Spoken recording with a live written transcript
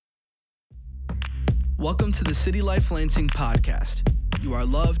Welcome to the City Life Lansing podcast. You are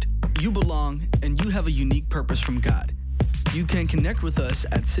loved, you belong, and you have a unique purpose from God. You can connect with us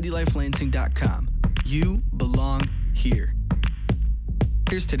at citylifelansing.com. You belong here.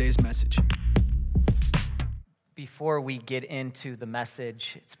 Here's today's message. Before we get into the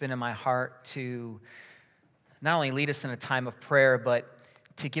message, it's been in my heart to not only lead us in a time of prayer, but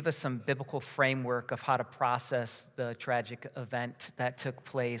to give us some biblical framework of how to process the tragic event that took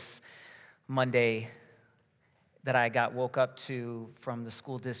place Monday that I woke up to from the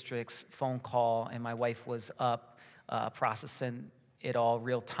school district's phone call, and my wife was up processing it all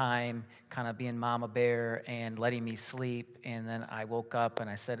real time, kind of being mama bear and letting me sleep. And then I woke up and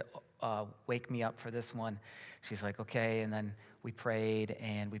I said, wake me up for this one. She's like, okay. And then we prayed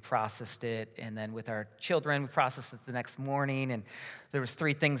and we processed it. And then with our children, we processed it the next morning. And there was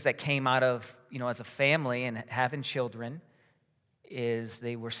three things that came out of, as a family and having children, is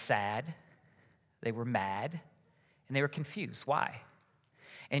they were sad, they were mad, and they were confused. Why?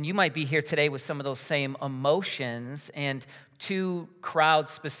 And you might be here today with some of those same emotions, and two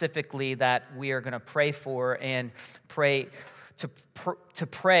crowds specifically that we are going to pray for. And pray to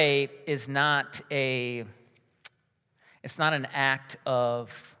pray is not it's not an act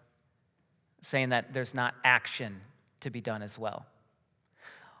of saying that there's not action to be done as well.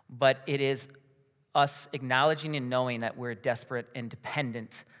 But it is us acknowledging and knowing that we're desperate and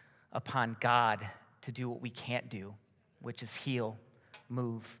dependent upon God to do what we can't do, which is heal,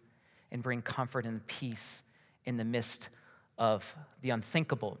 move, and bring comfort and peace in the midst of the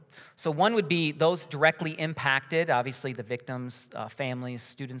unthinkable. So one would be those directly impacted, obviously the victims, families,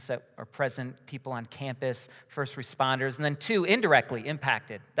 students that are present, people on campus, first responders. And then two, indirectly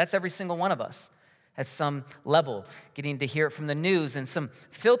impacted. That's every single one of us at some level, getting to hear it from the news. And some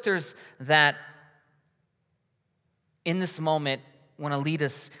filters that in this moment want to lead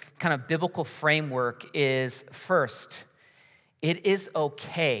us, kind of biblical framework is, first, it is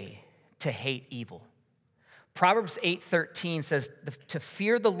okay to hate evil. Proverbs 8:13 says, to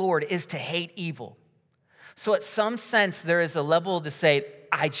fear the Lord is to hate evil. So at some sense, there is a level to say,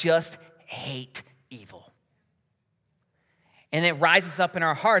 I just hate evil. And it rises up in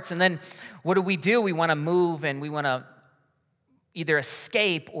our hearts. And then what do? We want to move and we want to either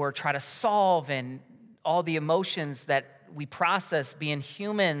escape or try to solve, and all the emotions that we process being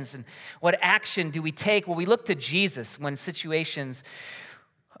humans. And what action do we take? Well, we look to Jesus when situations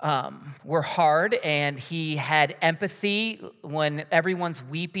were hard, and he had empathy when everyone's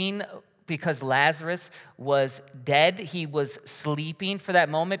weeping because Lazarus was dead. He was sleeping for that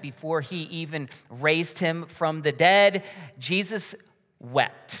moment before he even raised him from the dead. Jesus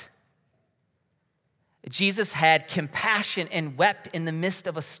wept. Jesus had compassion and wept in the midst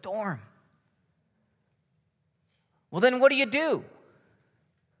of a storm. Well, then what do?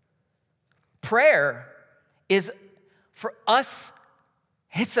 Prayer is, for us,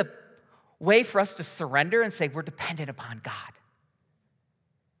 it's a way for us to surrender and say we're dependent upon God.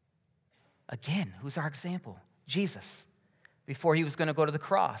 Again, who's our example? Jesus. Before he was going to go to the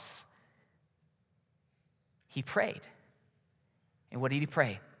cross, he prayed. And what did he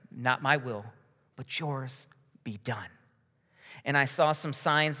pray? Not my will, but yours be done. And I saw some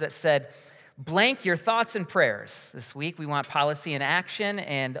signs that said, blank your thoughts and prayers. This week we want policy and action,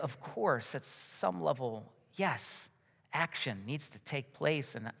 and of course, at some level, yes, action needs to take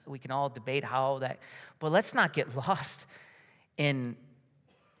place, and we can all debate how that, but let's not get lost in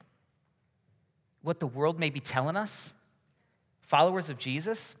what the world may be telling us. Followers of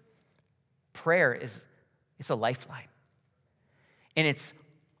Jesus, prayer it's a lifeline. And it's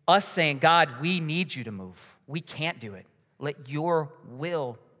us saying, God, we need you to move. We can't do it. Let your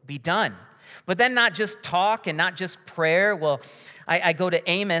will be done. But then not just talk and not just prayer. Well, I go to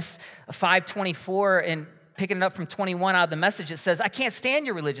Amos 5:24 and picking it up from 21 out of the Message, it says, I can't stand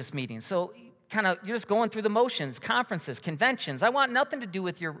your religious meetings. So you're just going through the motions, conferences, conventions. I want nothing to do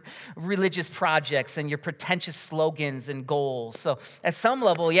with your religious projects and your pretentious slogans and goals. So at some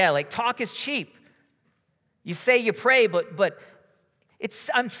level, talk is cheap. You say you pray, but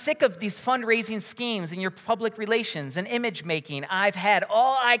I'm sick of these fundraising schemes and your public relations and image making. I've had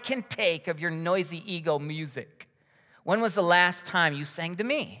all I can take of your noisy ego music. When was the last time you sang to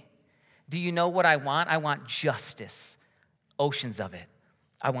me? Do you know what I want? I want justice, oceans of it.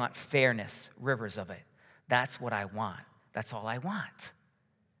 I want fairness, rivers of it. That's what I want. That's all I want.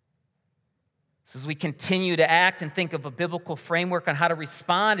 So as we continue to act and think of a biblical framework on how to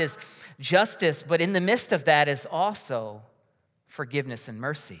respond is justice, but in the midst of that is also forgiveness and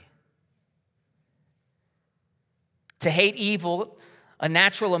mercy. To hate evil, a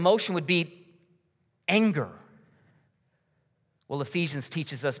natural emotion would be anger. Well, Ephesians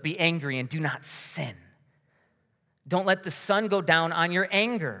teaches us, be angry and do not sin. Don't let the sun go down on your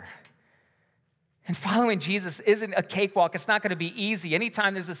anger. And following Jesus isn't a cakewalk. It's not going to be easy.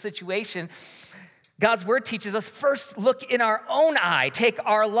 Anytime there's a situation, God's word teaches us first look in our own eye. Take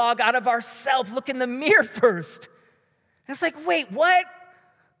our log out of ourselves. Look in the mirror first. And it's like, wait, what?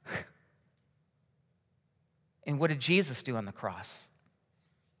 And what did Jesus do on the cross?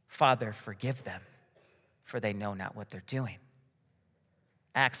 Father, forgive them, for they know not what they're doing.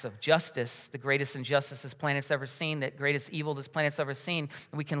 Acts of justice, the greatest injustice this planet's ever seen, the greatest evil this planet's ever seen.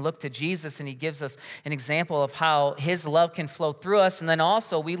 We can look to Jesus, and he gives us an example of how his love can flow through us. And then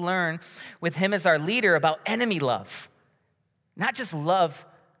also we learn with him as our leader about enemy love. Not just love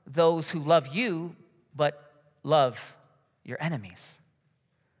those who love you, but love your enemies.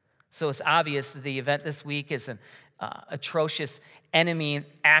 So it's obvious that the event this week is an atrocious enemy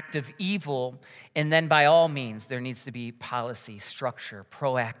act of evil, and then by all means, there needs to be policy, structure,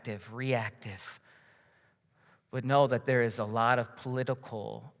 proactive, reactive. But know that there is a lot of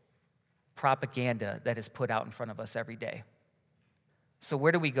political propaganda that is put out in front of us every day. So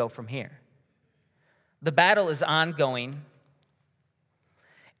where do we go from here? The battle is ongoing,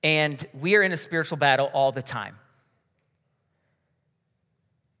 and we are in a spiritual battle all the time.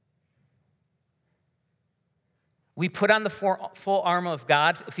 We put on the full armor of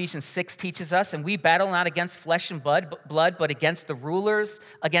God, Ephesians 6 teaches us, and we battle not against flesh and blood, but against the rulers,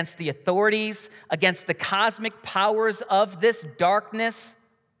 against the authorities, against the cosmic powers of this darkness,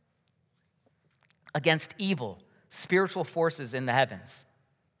 against evil, spiritual forces in the heavens.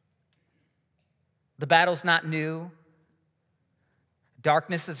 The battle's not new.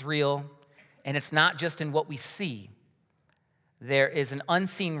 Darkness is real, and it's not just in what we see. There is an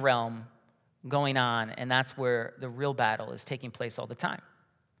unseen realm going on, and that's where the real battle is taking place all the time.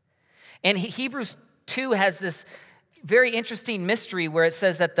 And Hebrews 2 has this very interesting mystery where it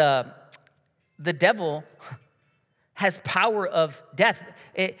says that the devil has power of death,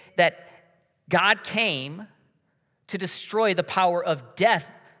 that God came to destroy the power of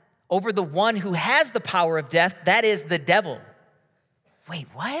death over the one who has the power of death, that is the devil. Wait,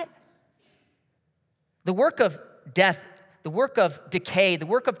 what? The work of death, the work of decay, the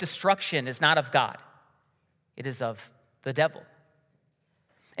work of destruction is not of God. It is of the devil.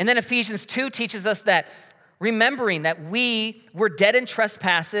 And then Ephesians 2 teaches us that remembering that we were dead in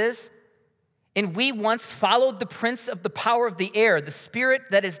trespasses, and we once followed the prince of the power of the air, the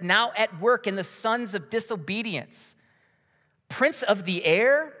spirit that is now at work in the sons of disobedience. Prince of the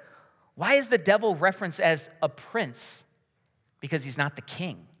air? Why is the devil referenced as a prince? Because he's not the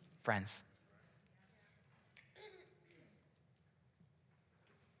king, friends.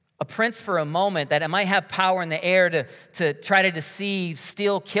 A prince for a moment that it might have power in the air to try to deceive,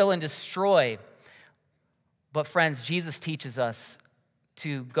 steal, kill, and destroy. But friends, Jesus teaches us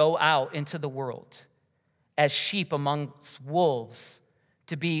to go out into the world as sheep amongst wolves,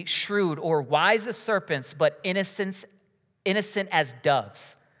 to be shrewd or wise as serpents, but innocent as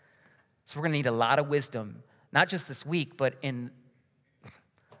doves. So we're going to need a lot of wisdom, not just this week, but in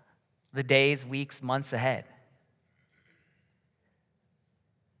the days, weeks, months ahead.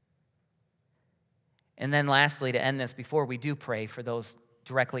 And then lastly, to end this, before we do pray for those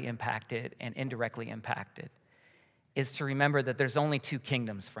directly impacted and indirectly impacted, is to remember that there's only two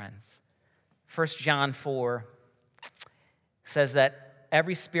kingdoms, friends. 1 John 4 says that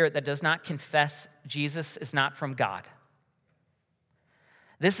every spirit that does not confess Jesus is not from God.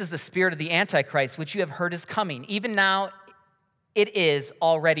 This is the spirit of the Antichrist, which you have heard is coming. Even now, it is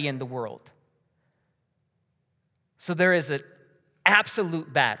already in the world. So there is an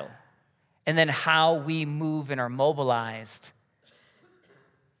absolute battle. And then how we move and are mobilized,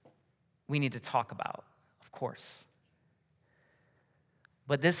 we need to talk about, of course.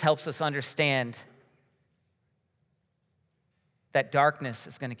 But this helps us understand that darkness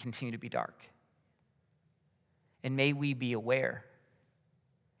is going to continue to be dark. And may we be aware.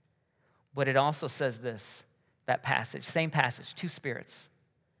 But it also says this, that passage, same passage, two spirits.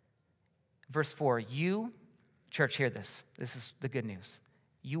 Verse 4, you, church, hear this. This is the good news.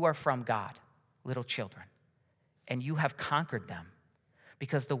 You are from God, little children, and you have conquered them,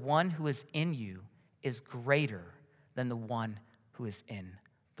 because the one who is in you is greater than the one who is in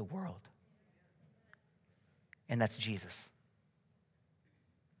the world. And that's Jesus,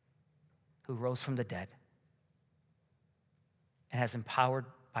 who rose from the dead and has empowered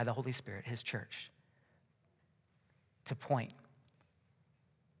by the Holy Spirit his church to point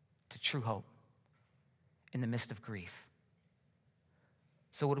to true hope in the midst of grief.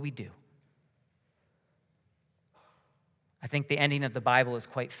 So what do we do? I think the ending of the Bible is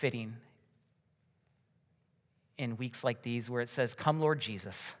quite fitting in weeks like these where it says, come, Lord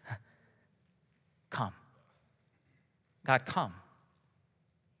Jesus, come. God, come.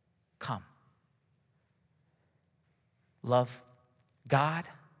 Come. Love God,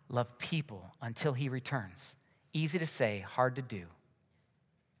 love people until he returns. Easy to say, hard to do.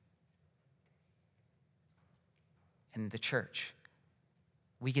 In the church,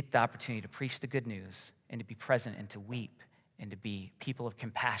 we get the opportunity to preach the good news and to be present and to weep and to be people of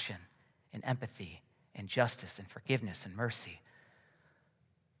compassion and empathy and justice and forgiveness and mercy.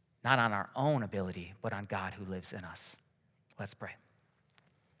 Not on our own ability, but on God who lives in us. Let's pray.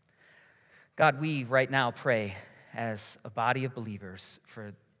 God, we right now pray as a body of believers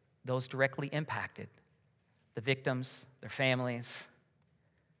for those directly impacted, the victims, their families,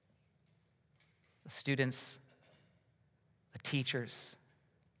 the students, the teachers,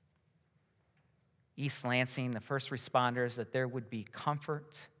 East Lansing, the first responders, that there would be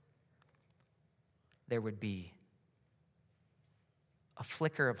comfort, there would be a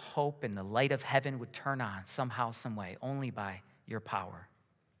flicker of hope, and the light of heaven would turn on somehow, some way, only by your power.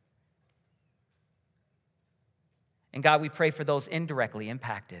 And God, we pray for those indirectly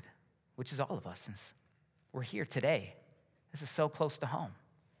impacted, which is all of us, since we're here today. This is so close to home.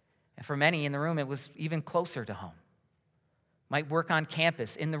 And for many in the room, it was even closer to home. Might work on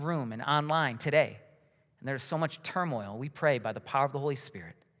campus, in the room, and online today. And there's so much turmoil. We pray by the power of the Holy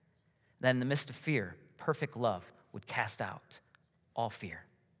Spirit that in the midst of fear, perfect love would cast out all fear.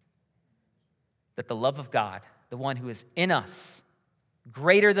 That the love of God, the one who is in us,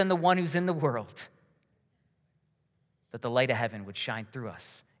 greater than the one who's in the world, that the light of heaven would shine through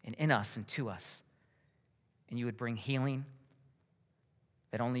us and in us and to us. And you would bring healing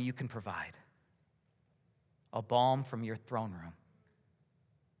that only you can provide. A balm from your throne room.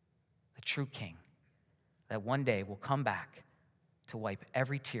 The true King that one day will come back to wipe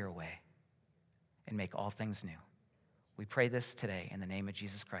every tear away and make all things new. We pray this today in the name of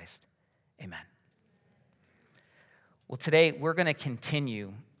Jesus Christ. Amen. Well, today we're going to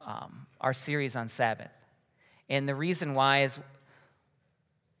continue our series on Sabbath. And the reason why is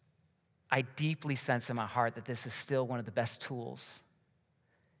I deeply sense in my heart that this is still one of the best tools,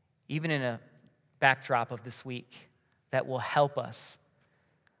 even in a backdrop of this week, that will help us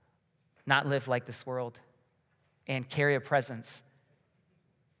not live like this world and carry a presence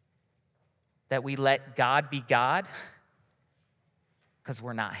that we let God be God because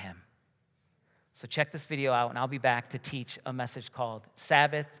we're not him. So check this video out, and I'll be back to teach a message called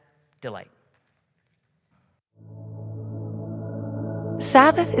Sabbath Delight.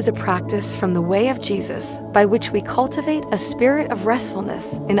 Sabbath is a practice from the way of Jesus by which we cultivate a spirit of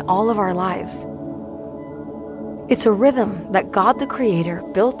restfulness in all of our lives. It's a rhythm that God the Creator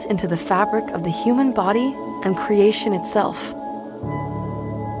built into the fabric of the human body and creation itself.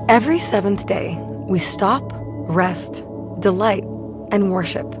 Every seventh day, we stop, rest, delight, and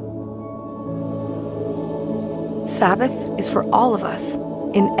worship. Sabbath is for all of us,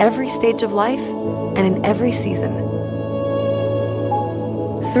 in every stage of life and in every season.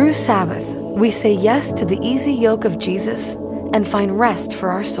 Through Sabbath, we say yes to the easy yoke of Jesus and find rest for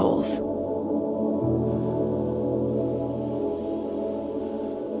our souls.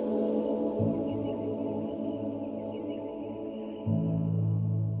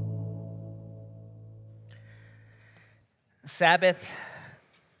 Sabbath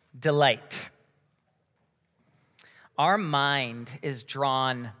delight. Our mind is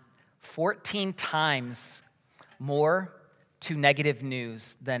drawn 14 times more to negative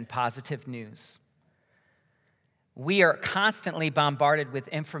news than positive news. We are constantly bombarded with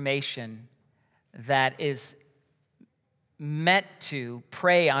information that is meant to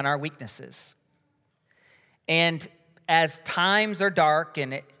prey on our weaknesses. And as times are dark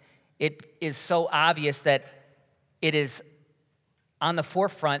and it is so obvious that it is on the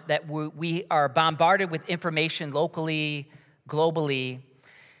forefront that we are bombarded with information locally, globally,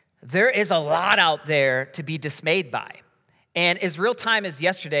 there is a lot out there to be dismayed by. And as real time as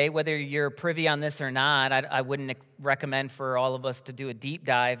yesterday, whether you're privy on this or not, I wouldn't recommend for all of us to do a deep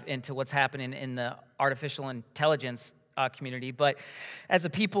dive into what's happening in the artificial intelligence community. But as a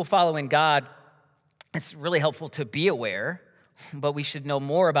people following God, it's really helpful to be aware, but we should know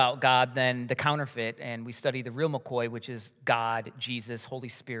more about God than the counterfeit. And we study the real McCoy, which is God, Jesus, Holy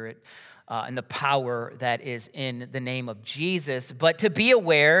Spirit, and the power that is in the name of Jesus. But to be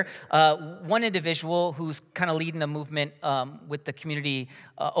aware, one individual who's kind of leading a movement with the community,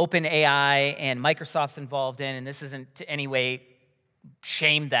 OpenAI, and Microsoft's involved in, and this isn't to any way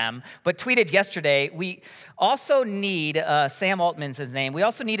shame them, but tweeted yesterday, we also need, Sam Altman's his name, we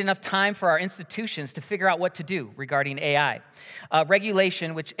also need enough time for our institutions to figure out what to do regarding AI.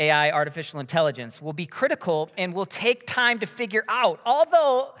 Regulation, which AI, artificial intelligence, will be critical and will take time to figure out,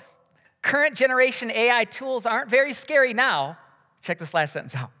 although Current generation AI tools aren't very scary now. Check this last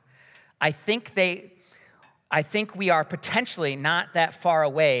sentence out. I think we are potentially not that far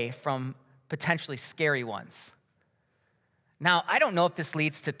away from potentially scary ones. Now, I don't know if this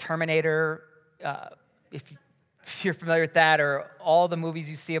leads to Terminator, if you're familiar with that, or all the movies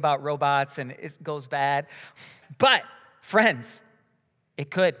you see about robots and it goes bad. But, friends,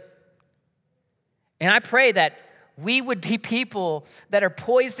 it could. And I pray that we would be people that are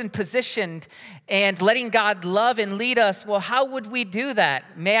poised and positioned and letting God love and lead us. Well, how would we do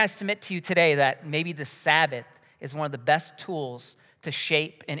that? May I submit to you today that maybe the Sabbath is one of the best tools to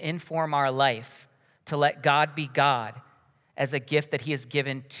shape and inform our life, to let God be God as a gift that he has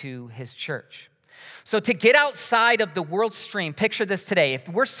given to his church. So to get outside of the world stream, picture this today. If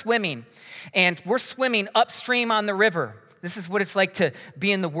we're swimming and we're swimming upstream on the river, this is what it's like to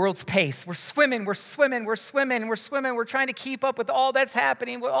be in the world's pace. We're swimming. We're trying to keep up with all that's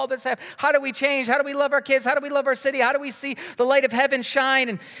happening, How do we change? How do we love our kids? How do we love our city? How do we see the light of heaven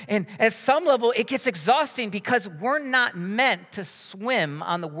shine? And at some level, it gets exhausting because we're not meant to swim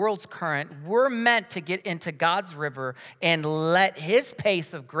on the world's current. We're meant to get into God's river and let his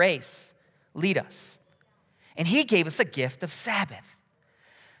pace of grace lead us. And he gave us a gift of Sabbath.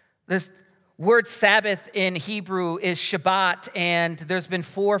 This word Sabbath in Hebrew is Shabbat, and there's been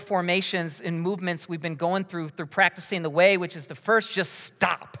 4 formations and movements we've been going through practicing the way, which is the first, just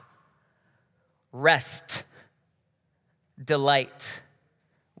stop, rest, delight,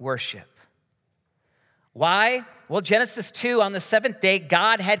 worship. Why? Well, Genesis 2, on the 7th day,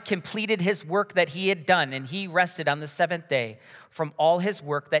 God had completed his work that he had done, and he rested on the 7th day from all his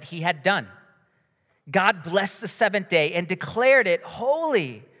work that he had done. God blessed the 7th day and declared it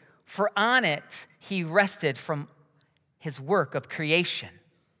holy, for on it he rested from his work of creation.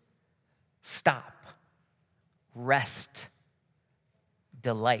 Stop, rest,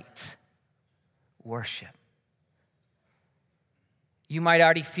 delight, worship. You might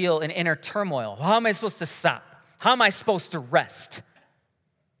already feel an inner turmoil. How am I supposed to stop? How am I supposed to rest?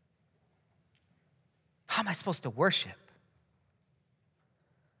 How am I supposed to worship?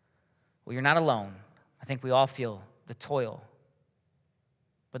 Well, you're not alone. I think we all feel the toil.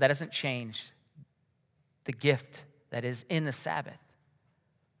 But that doesn't change the gift that is in the Sabbath,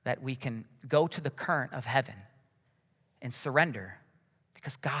 that we can go to the current of heaven and surrender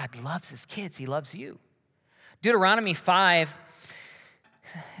because God loves his kids. He loves you. Deuteronomy 5,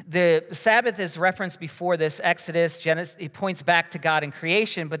 the Sabbath is referenced before this, Exodus, Genesis. It points back to God in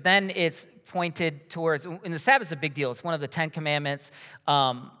creation, but then it's pointed towards, and the Sabbath is a big deal. It's one of the 10 Commandments.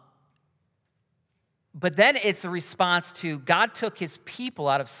 But then it's a response to God took his people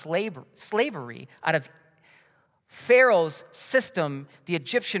out of slavery, out of Pharaoh's system, the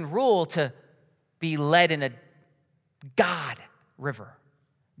Egyptian rule, to be led in a God river,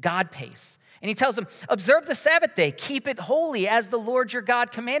 God pace. And he tells them, observe the Sabbath day, keep it holy as the Lord your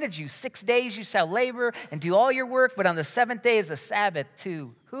God commanded you. 6 days you shall labor and do all your work, but on the 7th day is a Sabbath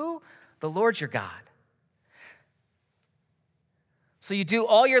to who? The Lord your God. So you do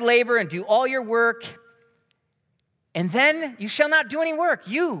all your labor and do all your work, and then you shall not do any work,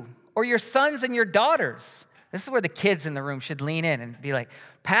 you or your sons and your daughters. This is where the kids in the room should lean in and be like,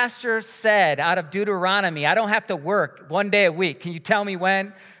 Pastor said out of Deuteronomy, I don't have to work 1 day a week. Can you tell me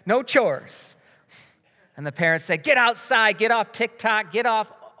when? No chores. And the parents said, get outside, get off TikTok, get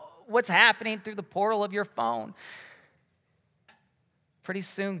off what's happening through the portal of your phone. Pretty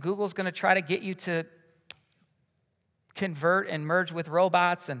soon, Google's going to try to get you to convert and merge with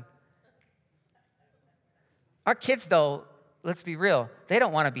robots. And our kids, though, let's be real, they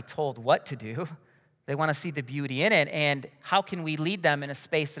don't want to be told what to do. They want to see the beauty in it. And how can we lead them in a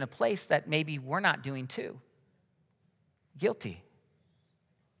space and a place that maybe we're not doing too? Guilty.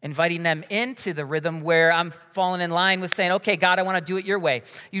 Inviting them into the rhythm where I'm falling in line with saying, okay, God, I want to do it your way.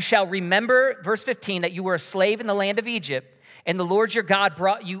 You shall remember, verse 15, that you were a slave in the land of Egypt, and the Lord your God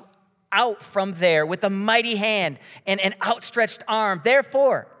brought you out from there with a mighty hand and an outstretched arm.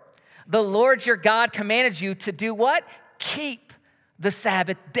 Therefore, the Lord your God commanded you to do what? Keep the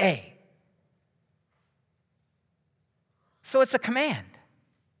Sabbath day. So it's a command.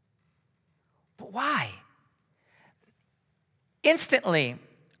 But why? Instantly,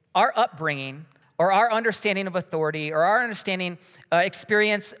 our upbringing or our understanding of authority or our understanding,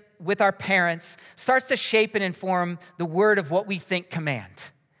 experience with our parents starts to shape and inform the word of what we think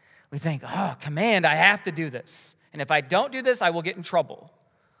command. We think, oh, command, I have to do this. And if I don't do this, I will get in trouble.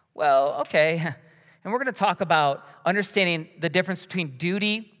 Well, okay. And we're going to talk about understanding the difference between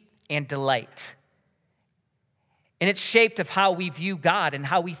duty and delight. And it's shaped of how we view God and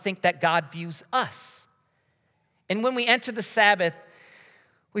how we think that God views us. And when we enter the Sabbath,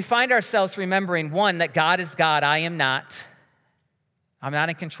 we find ourselves remembering, one, that God is God, I am not. I'm not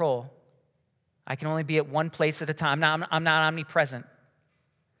in control. I can only be at one place at a time. I'm not omnipresent.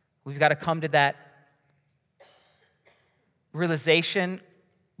 We've got to come to that realization,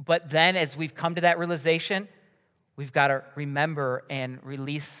 but then as we've come to that realization, we've got to remember and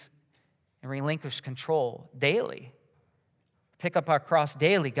release and relinquish control daily. Pick up our cross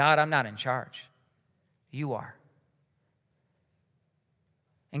daily. God, I'm not in charge. You are.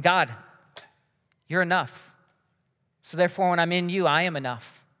 And God, you're enough. So therefore, when I'm in you, I am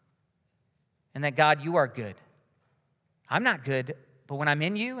enough. And that God, you are good. I'm not good, but when I'm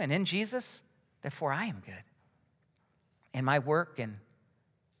in you and in Jesus, therefore I am good. And my work, and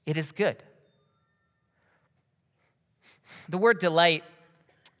it is good. The word delight,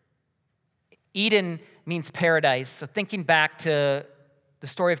 Eden means paradise. So thinking back to the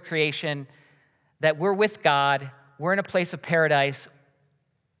story of creation, that we're with God, we're in a place of paradise,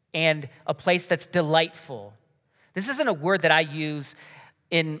 and a place that's delightful. This isn't a word that I use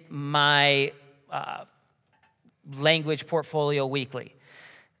in my language portfolio weekly.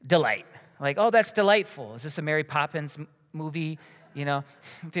 Delight. Like, oh, that's delightful. Is this a Mary Poppins movie? You know,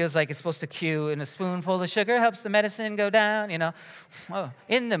 feels like it's supposed to cue, and a spoonful of sugar helps the medicine go down, you know. Oh,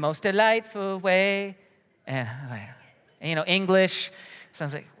 in the most delightful way. And, English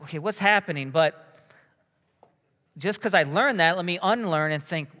sounds like, okay, what's happening? But just because I learned that, let me unlearn and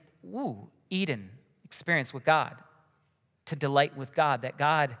think, ooh, Eden, experience with God, to delight with God, that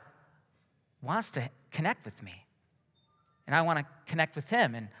God wants to connect with me. And I want to connect with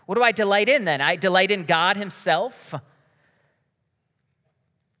him. And what do I delight in then? I delight in God himself.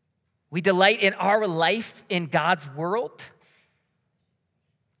 We delight in our life in God's world.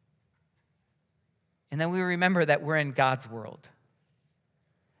 And then we remember that we're in God's world.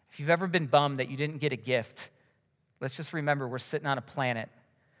 If you've ever been bummed that you didn't get a gift, let's just remember we're sitting on a planet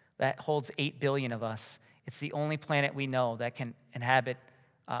that holds 8 billion of us. It's the only planet we know that can inhabit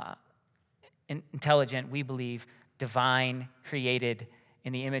intelligent, we believe, divine, created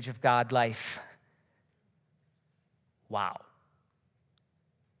in the image of God life. Wow.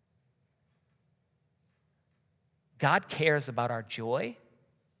 God cares about our joy,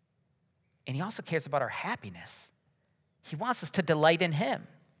 and he also cares about our happiness. He wants us to delight in him,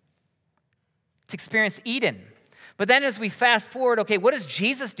 to experience Eden. But then as we fast forward, okay, what does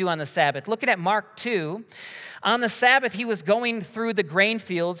Jesus do on the Sabbath? Looking at Mark 2, on the Sabbath, he was going through the grain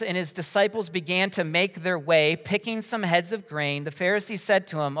fields, and his disciples began to make their way, picking some heads of grain. The Pharisees said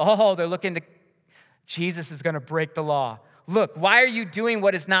to him, oh, they're looking to, Jesus is going to break the law. Look, why are you doing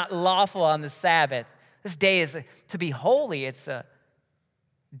what is not lawful on the Sabbath? This day is to be holy. It's a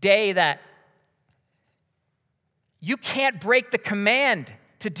day that you can't break the command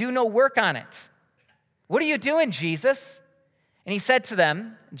to do no work on it. What are you doing, Jesus? And he said to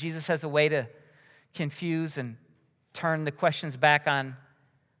them, Jesus has a way to confuse and turn the questions back on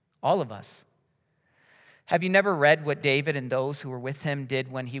all of us. Have you never read what David and those who were with him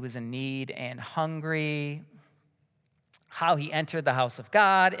did when he was in need and hungry? How he entered the house of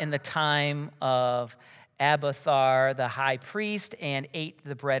God in the time of Abiathar the high priest and ate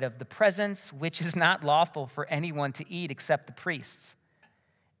the bread of the presence, which is not lawful for anyone to eat except the priests,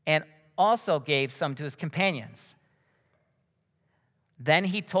 and also gave some to his companions. Then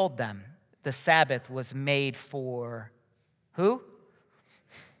he told them the Sabbath was made for who?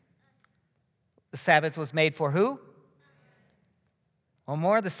 The Sabbath was made for who? One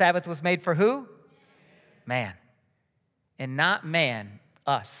more. The Sabbath was made for who? Man. And not man,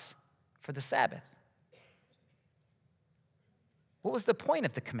 us, for the Sabbath. What was the point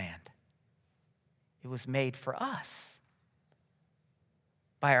of the command? It was made for us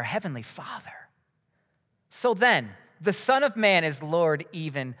by our Heavenly Father. So then, the Son of Man is Lord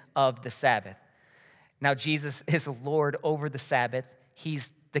even of the Sabbath. Now, Jesus is Lord over the Sabbath. He's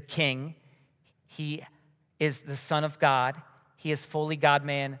the King. He is the Son of God. He is fully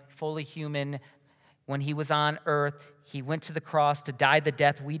God-man, fully human. When he was on earth, he went to the cross to die the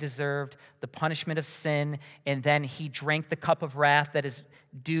death we deserved, the punishment of sin, and then he drank the cup of wrath that is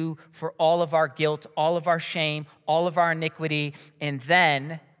due for all of our guilt, all of our shame, all of our iniquity, and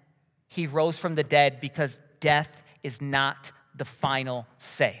then he rose from the dead because death is not the final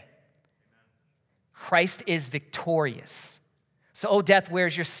say. Christ is victorious. So, oh, death,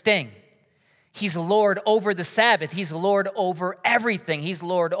 where's your sting? He's Lord over the Sabbath. He's Lord over everything. He's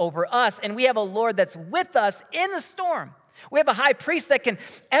Lord over us. And we have a Lord that's with us in the storm. We have a high priest that can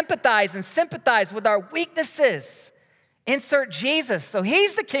empathize and sympathize with our weaknesses. Insert Jesus. So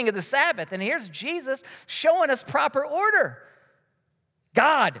he's the king of the Sabbath. And here's Jesus showing us proper order.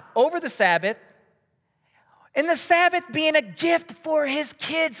 God over the Sabbath. And the Sabbath being a gift for his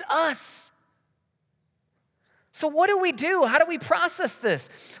kids, us. So what do we do? How do we process this?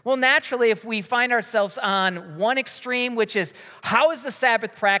 Well, naturally, if we find ourselves on one extreme, which is, how is the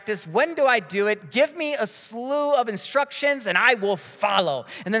Sabbath practiced? When do I do it? Give me a slew of instructions and I will follow.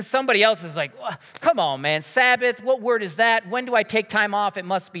 And then somebody else is like, come on, man, Sabbath, what word is that? When do I take time off? It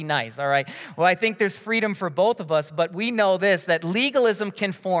must be nice, all right? Well, I think there's freedom for both of us, but we know this, that legalism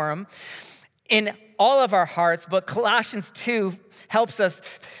can form in all of our hearts, but Colossians 2 helps us.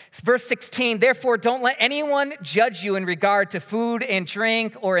 Verse 16, therefore don't let anyone judge you in regard to food and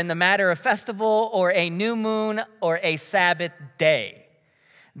drink or in the matter of festival or a new moon or a Sabbath day.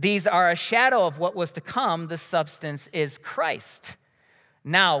 These are a shadow of what was to come. The substance is Christ.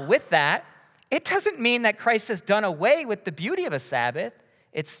 Now with that, it doesn't mean that Christ has done away with the beauty of a Sabbath.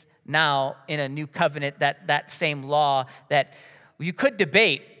 It's now in a new covenant that same law that you could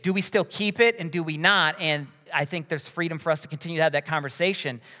debate, do we still keep it and do we not? And I think there's freedom for us to continue to have that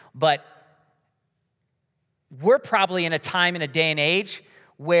conversation, but we're probably in a time, in a day and age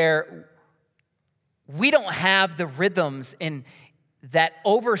where we don't have the rhythms that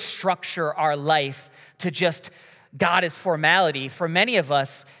overstructure our life to just God is formality. For many of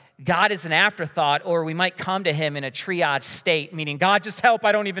us, God is an afterthought, or we might come to him in a triage state, meaning, God, just help.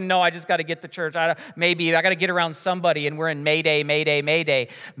 I don't even know. I just got to get to church. Maybe I got to get around somebody, and we're in Mayday, Mayday, Mayday.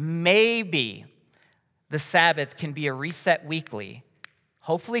 Maybe the Sabbath can be a reset weekly,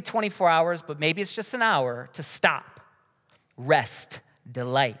 hopefully 24 hours, but maybe it's just an hour to stop, rest,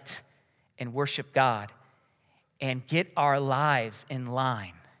 delight, and worship God, and get our lives in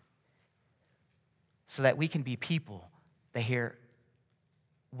line so that we can be people that hear,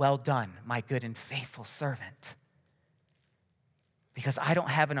 well done, my good and faithful servant. Because I don't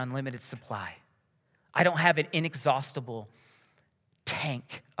have an unlimited supply. I don't have an inexhaustible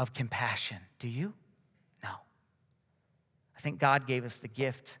tank of compassion. Do you? No. I think God gave us the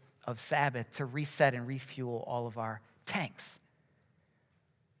gift of Sabbath to reset and refuel all of our tanks.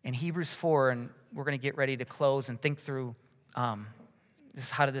 In Hebrews 4, and we're going to get ready to close and think through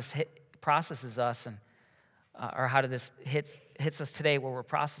just how this processes us, and or how this hits us today where we're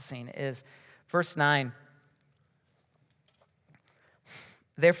processing, is verse 9.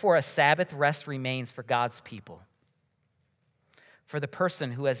 Therefore, a Sabbath rest remains for God's people. For the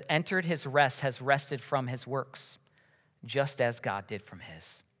person who has entered his rest has rested from his works, just as God did from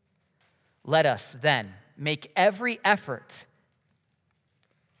his. Let us then make every effort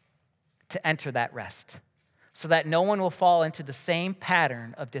to enter that rest, so that no one will fall into the same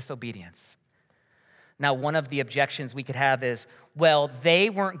pattern of disobedience. Now, one of the objections we could have is, well, they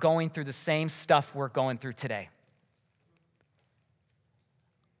weren't going through the same stuff we're going through today.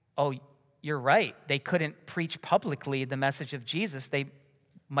 Oh, you're right. They couldn't preach publicly the message of Jesus. They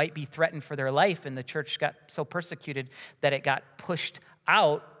might be threatened for their life, and the church got so persecuted that it got pushed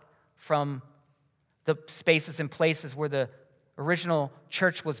out from the spaces and places where the original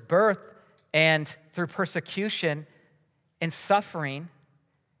church was birthed, and through persecution and suffering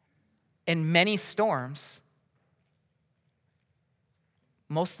and many storms,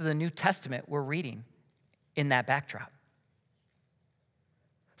 most of the New Testament we're reading in that backdrop.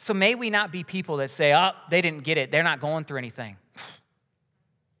 So may we not be people that say, oh, they didn't get it. They're not going through anything.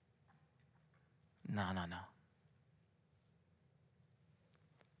 No.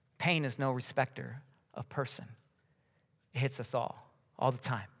 Pain is no respecter of person. It hits us all the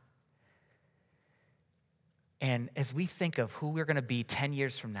time. And as we think of who we're going to be 10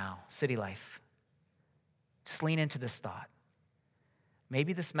 years from now, City Life, just lean into this thought.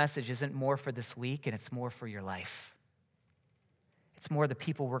 Maybe this message isn't more for this week, and it's more for your life. It's more the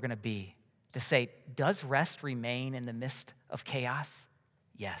people we're going to be. To say, does rest remain in the midst of chaos?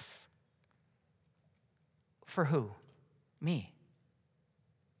 Yes. For who? Me.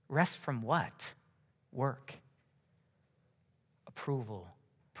 Rest from what? Work. Approval.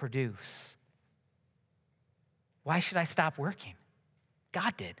 Produce. Why should I stop working?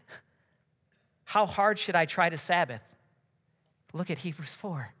 God did. How hard should I try to Sabbath? Look at Hebrews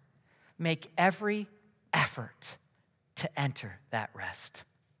 4. Make every effort to enter that rest.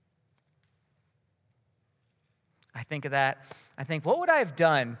 I think of that. I think, what would I have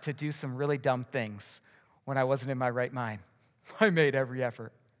done to do some really dumb things when I wasn't in my right mind? I made every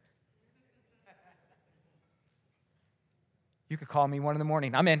effort. You could call me 1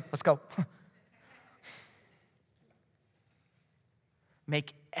 a.m. I'm in. Let's go.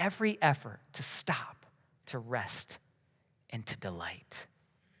 Make every effort to stop, to rest, and to delight.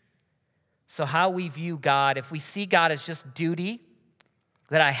 So how we view God, if we see God as just duty,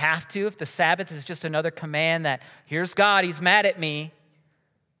 that I have to, if the Sabbath is just another command that, here's God, he's mad at me.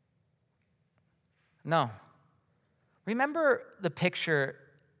 No, Remember the picture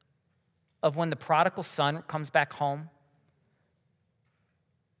of when the prodigal son comes back home?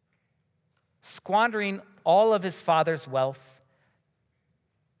 Squandering all of his father's wealth,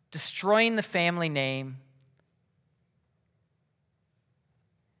 destroying the family name,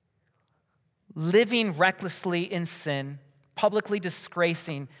 living recklessly in sin, publicly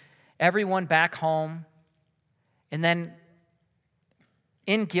disgracing everyone back home, and then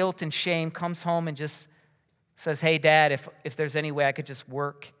in guilt and shame comes home and just says, hey, Dad, if there's any way I could just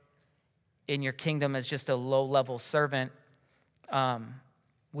work in your kingdom as just a low-level servant,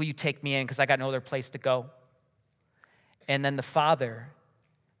 will you take me in because I got no other place to go? And then the father,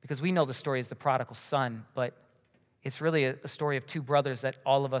 because we know the story is the prodigal son, but it's really a story of two brothers that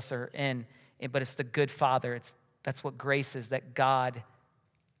all of us are in, but it's the good father. That's what grace is, that God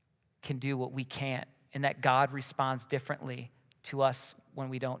can do what we can't, and that God responds differently to us when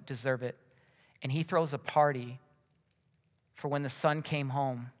we don't deserve it. And he throws a party for when the son came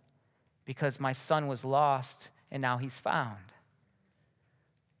home, because my son was lost and now he's found.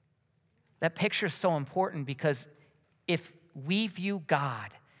 That picture is so important because if we view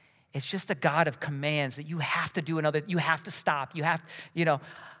God as just a God of commands, that you have to do another, you have to stop,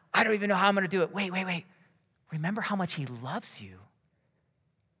 I don't even know how I'm going to do it. Wait. Remember how much he loves you.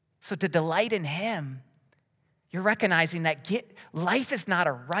 So to delight in him, you're recognizing that life is not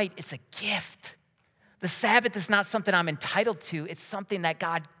a right, it's a gift. The Sabbath is not something I'm entitled to, it's something that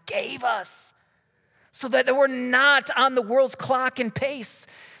God gave us so that we're not on the world's clock and pace.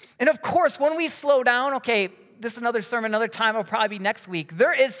 And of course, when we slow down, okay, this is another sermon, another time, it'll probably be next week,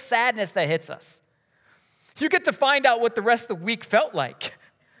 there is sadness that hits us. You get to find out what the rest of the week felt like.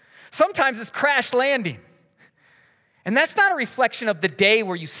 Sometimes it's crash landing. And that's not a reflection of the day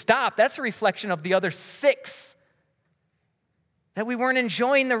where you stop, that's a reflection of the other 6. That we weren't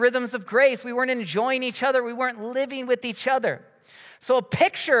enjoying the rhythms of grace. We weren't enjoying each other. We weren't living with each other. So a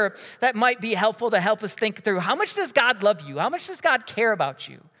picture that might be helpful to help us think through, how much does God love you? How much does God care about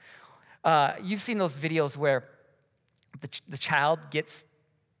you? You've seen those videos where the child gets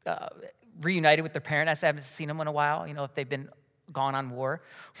reunited with their parent. I haven't seen them in a while, if they've been gone on war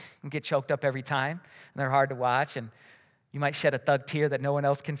and get choked up every time. And they're hard to watch. And you might shed a thug tear that no one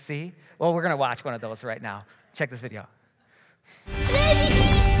else can see. Well, we're going to watch one of those right now. Check this video.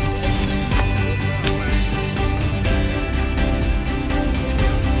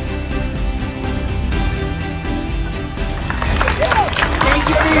 Thank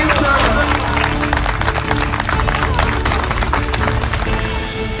you for your service.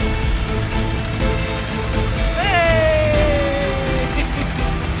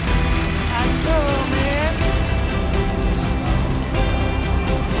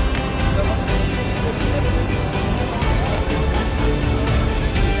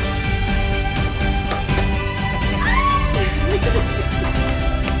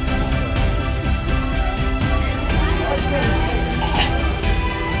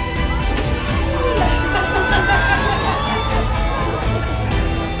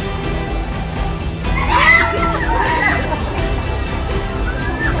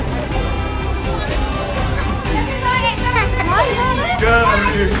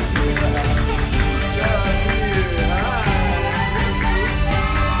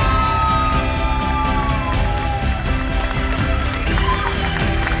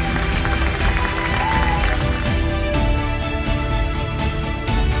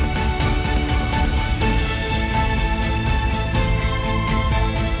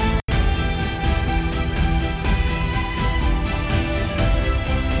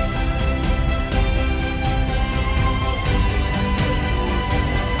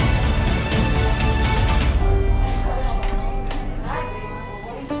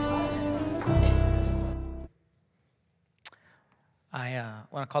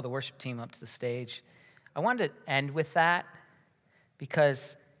 I want to call the worship team up to the stage. I wanted to end with that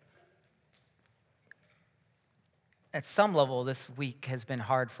because at some level this week has been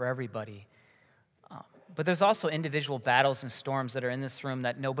hard for everybody. But there's also individual battles and storms that are in this room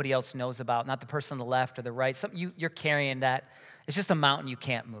that nobody else knows about, not the person on the left or the right. You're carrying that. It's just a mountain you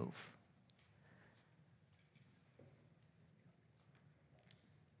can't move.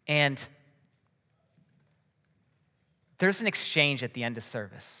 And there's an exchange at the end of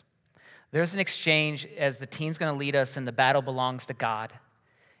service. There's an exchange as the team's going to lead us and the battle belongs to God.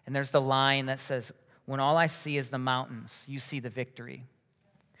 And there's the line that says, when all I see is the mountains, you see the victory.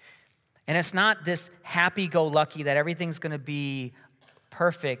 And it's not this happy-go-lucky that everything's going to be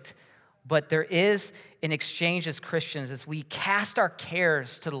perfect, but there is an exchange as Christians as we cast our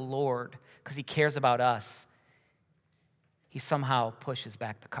cares to the Lord because he cares about us. He somehow pushes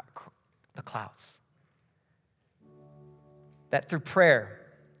back the clouds. that through prayer,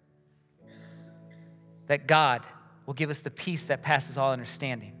 that God will give us the peace that passes all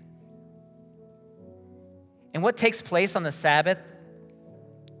understanding. And what takes place on the Sabbath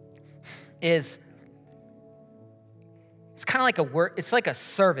is, it's kind of like it's like a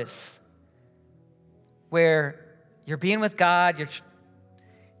service where you're being with God, you're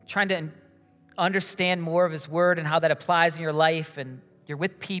trying to understand more of his word and how that applies in your life, and you're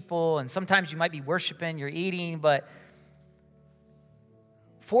with people, and sometimes you might be worshiping, you're eating, but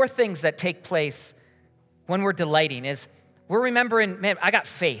 4 things that take place when we're delighting is we're remembering, man, I got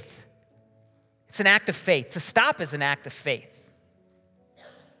faith. It's an act of faith. To stop is an act of faith.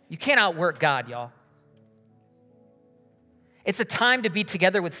 You can't outwork God, y'all. It's a time to be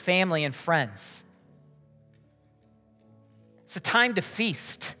together with family and friends. It's a time to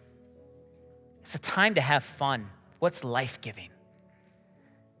feast. It's a time to have fun. What's life-giving?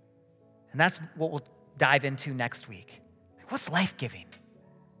 And that's what we'll dive into next week. What's life-giving?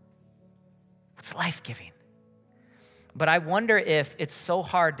 What's life-giving? But I wonder if it's so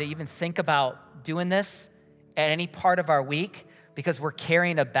hard to even think about doing this at any part of our week because we're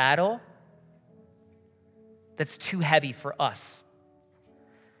carrying a battle that's too heavy for us.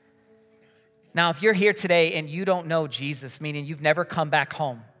 Now, if you're here today and you don't know Jesus, meaning you've never come back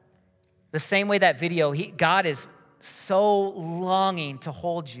home, the same way that video, God is so longing to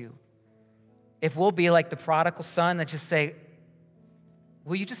hold you. If we'll be like the prodigal son that just say,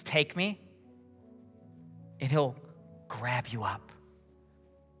 will you just take me? And he'll grab you up.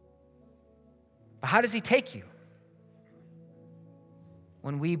 But how does he take you?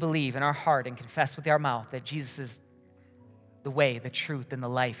 When we believe in our heart and confess with our mouth that Jesus is the way, the truth, and the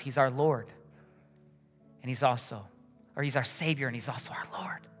life. He's our Lord. And he's our Savior, and he's also our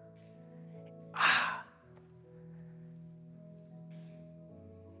Lord.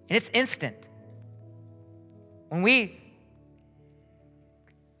 And it's instant. When we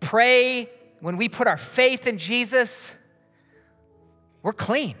pray, when we put our faith in Jesus, we're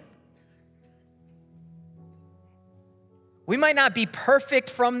clean. We might not be perfect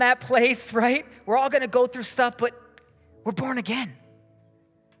from that place, right? We're all going to go through stuff, but we're born again.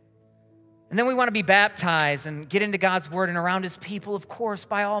 And then we want to be baptized and get into God's word and around his people, of course,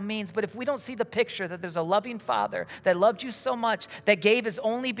 by all means. But if we don't see the picture that there's a loving Father that loved you so much, that gave his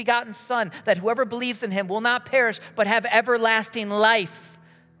only begotten Son, that whoever believes in him will not perish, but have everlasting life.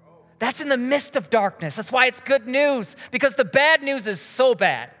 That's in the midst of darkness. That's why it's good news, because the bad news is so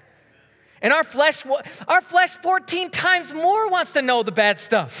bad. And our flesh 14 times more wants to know the bad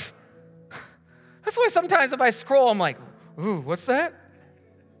stuff. That's why sometimes if I scroll, I'm like, ooh, what's that?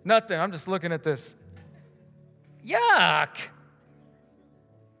 Nothing, I'm just looking at this. Yuck.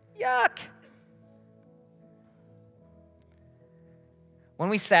 Yuck. When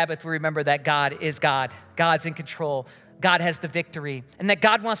we Sabbath, we remember that God is God. God's in control. God has the victory. And that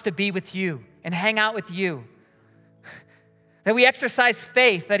God wants to be with you and hang out with you. That we exercise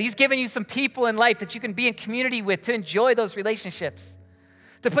faith, that he's given you some people in life that you can be in community with to enjoy those relationships.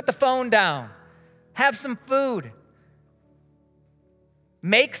 To put the phone down. Have some food.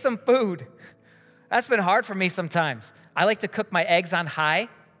 Make some food. That's been hard for me sometimes. I like to cook my eggs on high.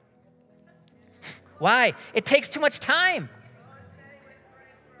 Why? It takes too much time.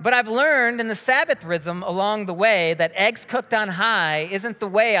 But I've learned in the Sabbath rhythm along the way that eggs cooked on high isn't the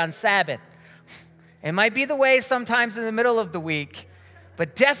way on Sabbath. It might be the way sometimes in the middle of the week,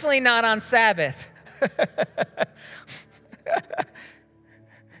 but definitely not on Sabbath.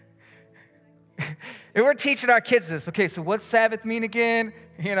 And we're teaching our kids this. Okay, so what's Sabbath mean again?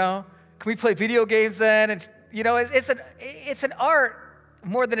 You know, can we play video games then? And you know, it's an art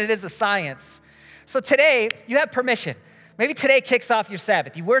more than it is a science. So today, you have permission. Maybe today kicks off your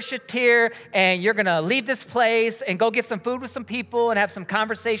Sabbath. You worshiped here, and you're going to leave this place and go get some food with some people and have some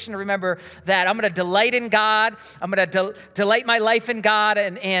conversation to remember that I'm going to delight in God. I'm going to delight my life in God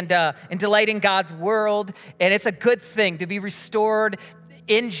and delight in God's world. And it's a good thing to be restored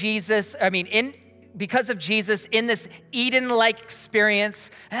in Jesus. Because of Jesus in this Eden-like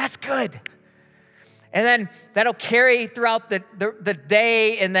experience. And that's good. And then that'll carry throughout the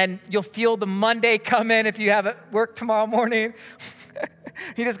day, and then you'll feel the Monday come in if you have work tomorrow morning.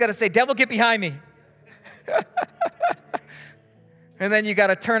 You just got to say, devil, get behind me. And then you got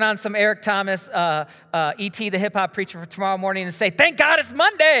to turn on some Eric Thomas, E.T., the hip-hop preacher for tomorrow morning and say, thank God it's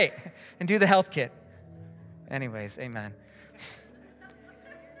Monday, and do the health kit. Anyways, amen.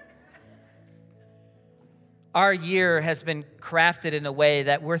 Our year has been crafted in a way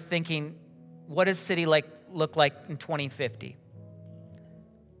that we're thinking, what does City look like in 2050?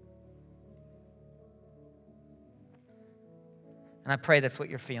 And I pray that's what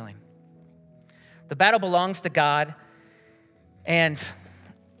you're feeling. The battle belongs to God, And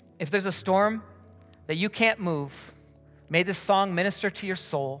if there's a storm that you can't move, may this song minister to your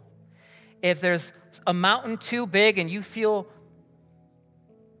soul. If there's a mountain too big and you feel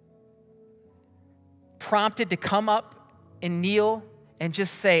prompted to come up and kneel and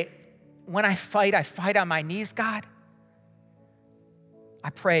just say, when I fight on my knees, God. I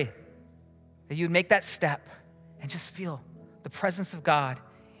pray that you'd make that step and just feel the presence of God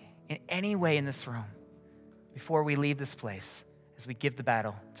in any way in this room before we leave this place as we give the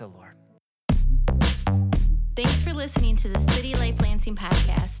battle to the Lord. Thanks for listening to the City Life Lansing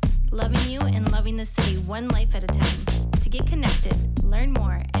podcast, loving you and loving the city one life at a time. To get connected, learn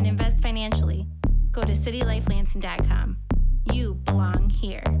more, and invest financially, go to citylifelansing.com. You belong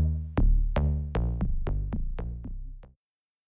here.